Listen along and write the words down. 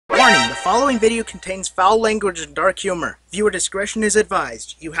Warning, the following video contains foul language and dark humor. Viewer discretion is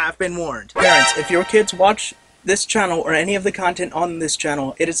advised. You have been warned. Parents, if your kids watch this channel or any of the content on this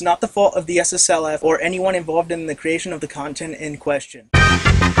channel, it is not the fault of the SSLF or anyone involved in the creation of the content in question.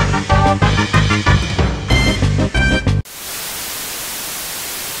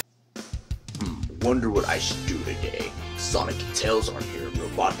 Wonder what I should do today. Sonic and Tails aren't here, and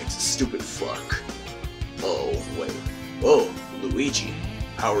Robotnik's a stupid fuck. Oh, wait. Oh, Luigi.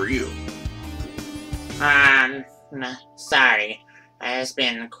 How are you? Sorry. It's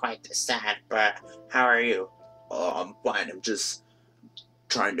been quite sad, but how are you? I'm fine. I'm just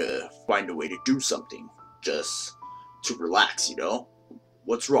trying to find a way to do something. Just to relax, you know?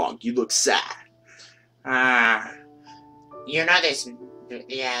 What's wrong? You look sad. You know this...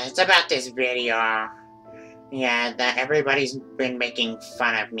 Yeah, it's about this video. Yeah, that everybody's been making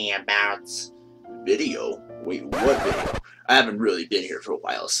fun of me about. Video? Wait, what video? I haven't really been here for a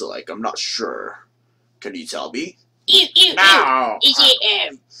while, so, like, I'm not sure. Can you tell me? No! Is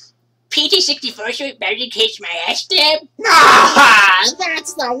it, PT64 so it better kiss my ass stab? No!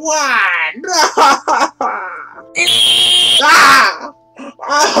 That's the one!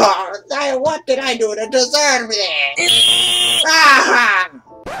 What did I do to deserve this?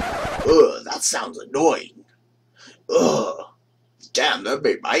 Ugh, that sounds annoying. Ugh. Damn, that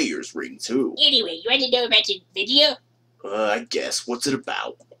made my ears ring too. Anyway, you want to know about the video? I guess. What's it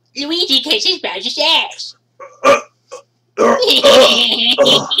about? Luigi kisses Bowser's ass. I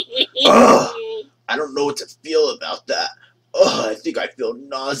don't know what to feel about that. I think I feel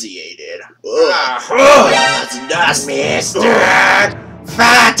nauseated. That's nasty. Mr.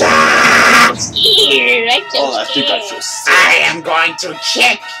 Fatass! Ew, I'm so I think I scared. feel sick. I am going to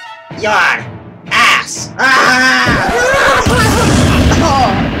kick your ass!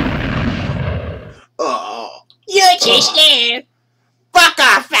 You're just there. Fuck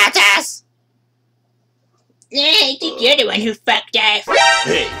off, Fatass! I think you're the one who fucked off.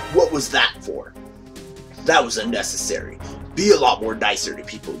 Hey, what was that for? That was unnecessary. Be a lot more nicer to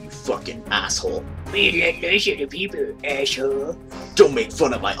people, you fucking asshole. Be a lot nicer to people, asshole. Don't make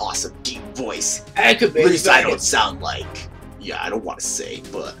fun of my awesome deep voice. I could At make least I fun don't sound like... Yeah, I don't want to say,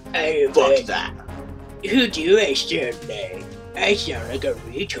 but... of Fuck that. Who do I sound like? I sound like a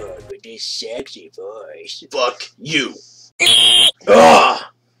retard with this sexy voice. Fuck you. Ugh!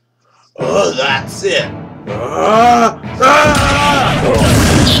 Oh, that's it.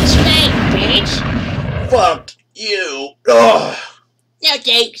 It's fine, bitch. Fuck you. Ugh! No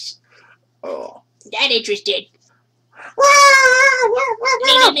thanks. Oh. Not interested.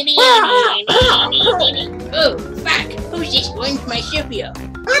 Oh, fuck. Who's this one's marsupial?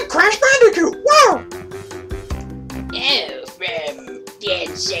 I'm Crash Bandicoot! Whoa! Oh, from the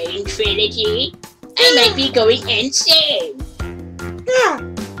Insane Trilogy? I might be going insane. Yeah,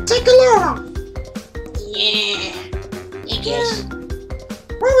 take a look. Yeah, I guess.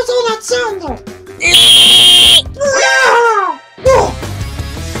 Where was all that sound though?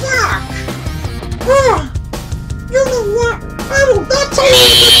 Fuck! You know what? I will not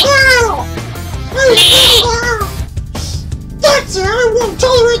tolerate this battle! That's it! I won't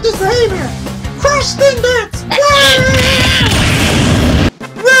tolerate this behavior! Crash Spin Dance!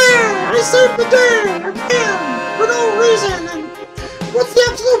 I saved the day! Again! For no reason! And what's the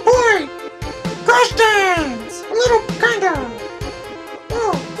absolute point? Crash Dance! A little kinda...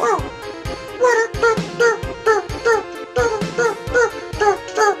 Whoa!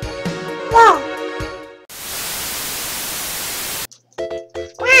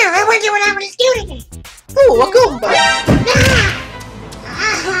 Wow, I wonder what I'm gonna do today. Oh, welcome back.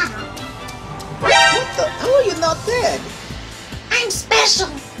 What the? How are you not dead? I'm special.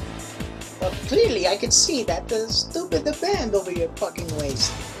 Well, clearly I can see that the stupid band over your fucking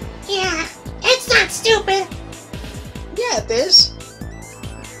waist. Yeah, it's not stupid. Yeah, it is.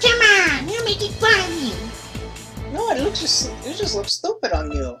 Come on, you're making fun of me. No, it just looks stupid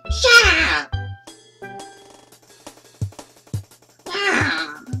on you. Shut up.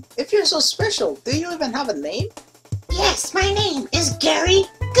 Wow. If you're so special, do you even have a name? Yes, my name is Gary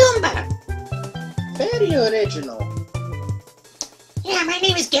Goomba. Very original. Yeah, my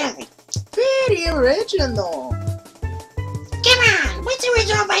name is Gary. Very original. Come on, what's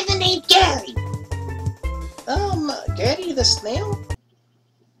original by the name Gary? Gary the Snail?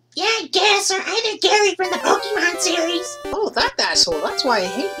 Yeah, I guess, or either Gary from the Pokemon series. Oh, that asshole, that's why I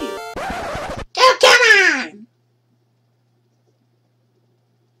hate you. Oh, come on!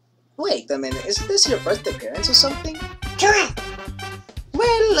 Wait a minute, isn't this your first appearance or something? Correct.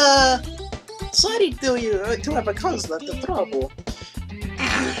 Well, sorry to have caused that trouble.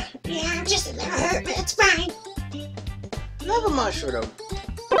 Yeah, I'm just a little hurt, but it's fine. Love a mushroom.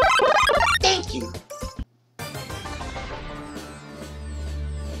 Fuck you.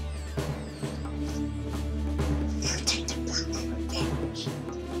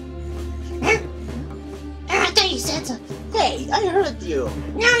 I thought you said so. Hey, I heard you.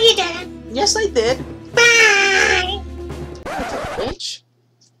 No, you didn't. Yes, I did. Bye! What the bitch?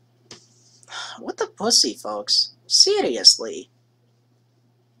 What the pussy, folks? Seriously.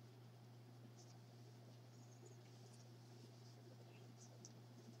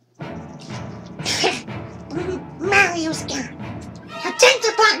 Mario's gone. Now time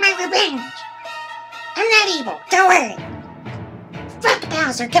to plot my revenge. I'm not evil, don't worry. Fuck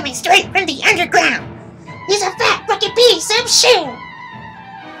Bowser coming straight from the underground. He's a fat fucking piece of shit.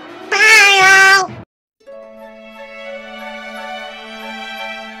 Bye, all.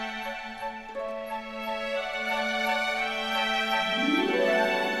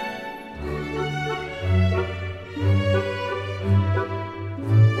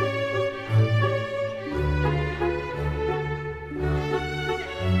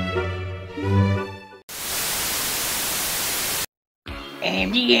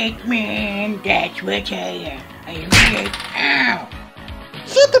 I'm the Eggman, that's what I am. I am the Egg. Ow!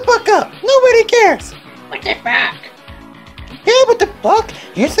 Shut the fuck up. Nobody cares. What the fuck? Yeah, what the fuck?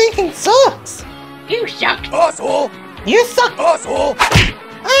 Your thinking sucks. You suck. Asshole! You suck. Asshole!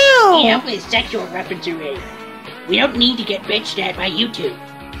 Ow! Enough with sexual references. We don't need to get bitched at by YouTube.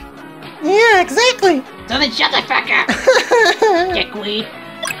 Yeah, exactly. So then shut the fuck up, dickweed.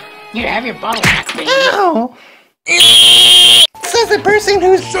 Here, have your bottle back, baby. Ow! Says the person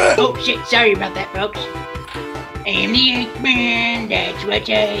who's... Oh shit, sorry about that, folks. I am the Eggman, that's what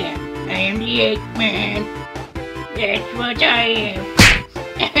I am. I am the Eggman, that's what I am.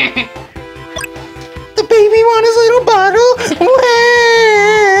 The baby want his little bottle.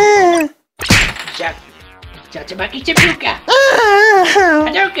 Wah! Suck. Satsumaki Sabuka. Ow!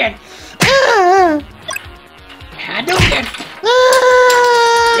 Hadouken. Ow! Hadouken.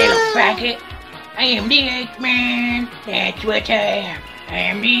 Ah! Little faggot. I am the Eggman, that's what I am. I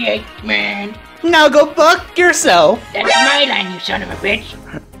am the Eggman. Now go fuck yourself! That's my line, you son of a bitch.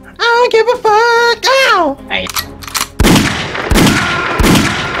 I don't give a fuck. Ow!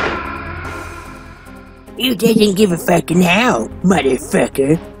 You didn't give a fuck now,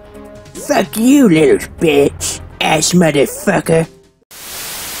 motherfucker. Fuck you, little bitch. Ass motherfucker.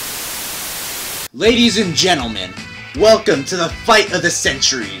 Ladies and gentlemen, welcome to the fight of the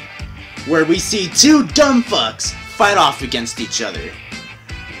century, where we see two dumb fucks fight off against each other.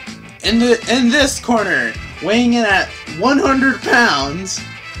 In this corner, weighing in at 100 pounds,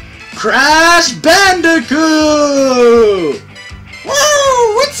 Crash Bandicoot!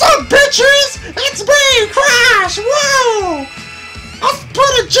 Whoa! What's up, bitches? It's me, Crash! Whoa! I'll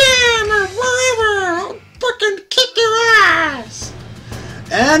put a jam or whatever! I'll fucking kick your ass!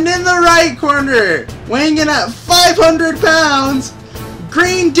 And in the right corner, weighing in at 500 pounds,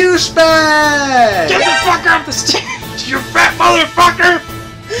 Green Douchebag! Get the fuck off the stage, you fat motherfucker!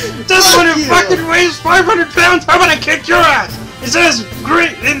 This Fuck one who you. fucking weighs 500 pounds, I'm gonna kick your ass!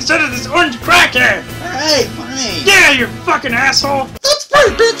 Instead of this orange crackhead! Alright, fine. Yeah, you fucking asshole! Let's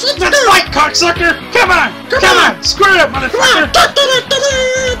fight, bitch! Let's fight, cocksucker! Come on! Come on! Square it up, motherfucker!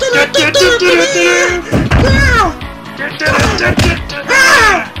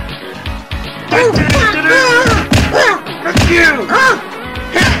 Fuck you!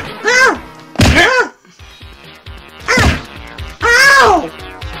 Ow!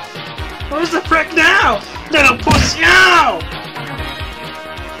 Where's the frick now? Little pussy! Ow!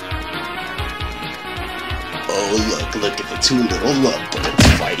 Oh, look at the two little lovebirds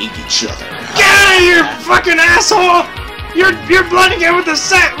fighting each other. Get out of here, fucking asshole! You're blending in with the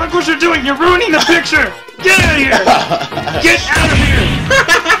set. Look what you're doing. You're ruining the picture. Get out of here. Get out of here.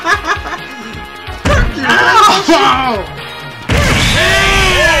 Ow!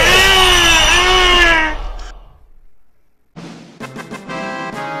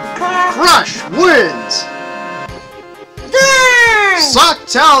 Crush wins! Dang!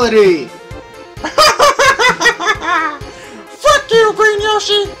 Sucktality! Fuck you, Green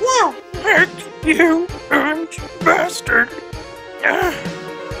Yoshi! Whoa! Heck you, orange bastard.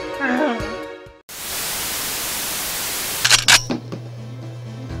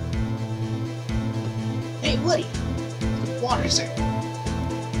 Hey, Woody. Water's there.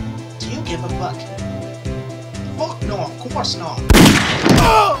 Do you give a fuck? Fuck no, of course not.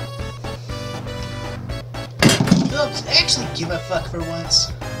 Oh! Phillips, actually give a fuck for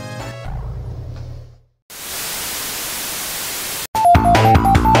once.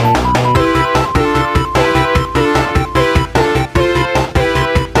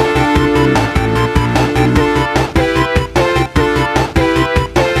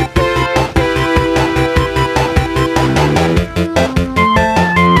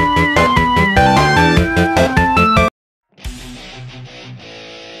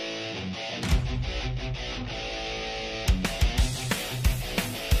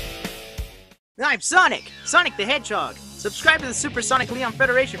 I'm Sonic! Sonic the Hedgehog! Subscribe to the Supersonic Leon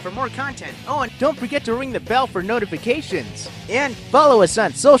Federation for more content. Oh, and don't forget to ring the bell for notifications. And follow us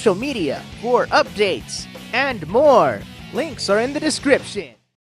on social media for updates and more. Links are in the description.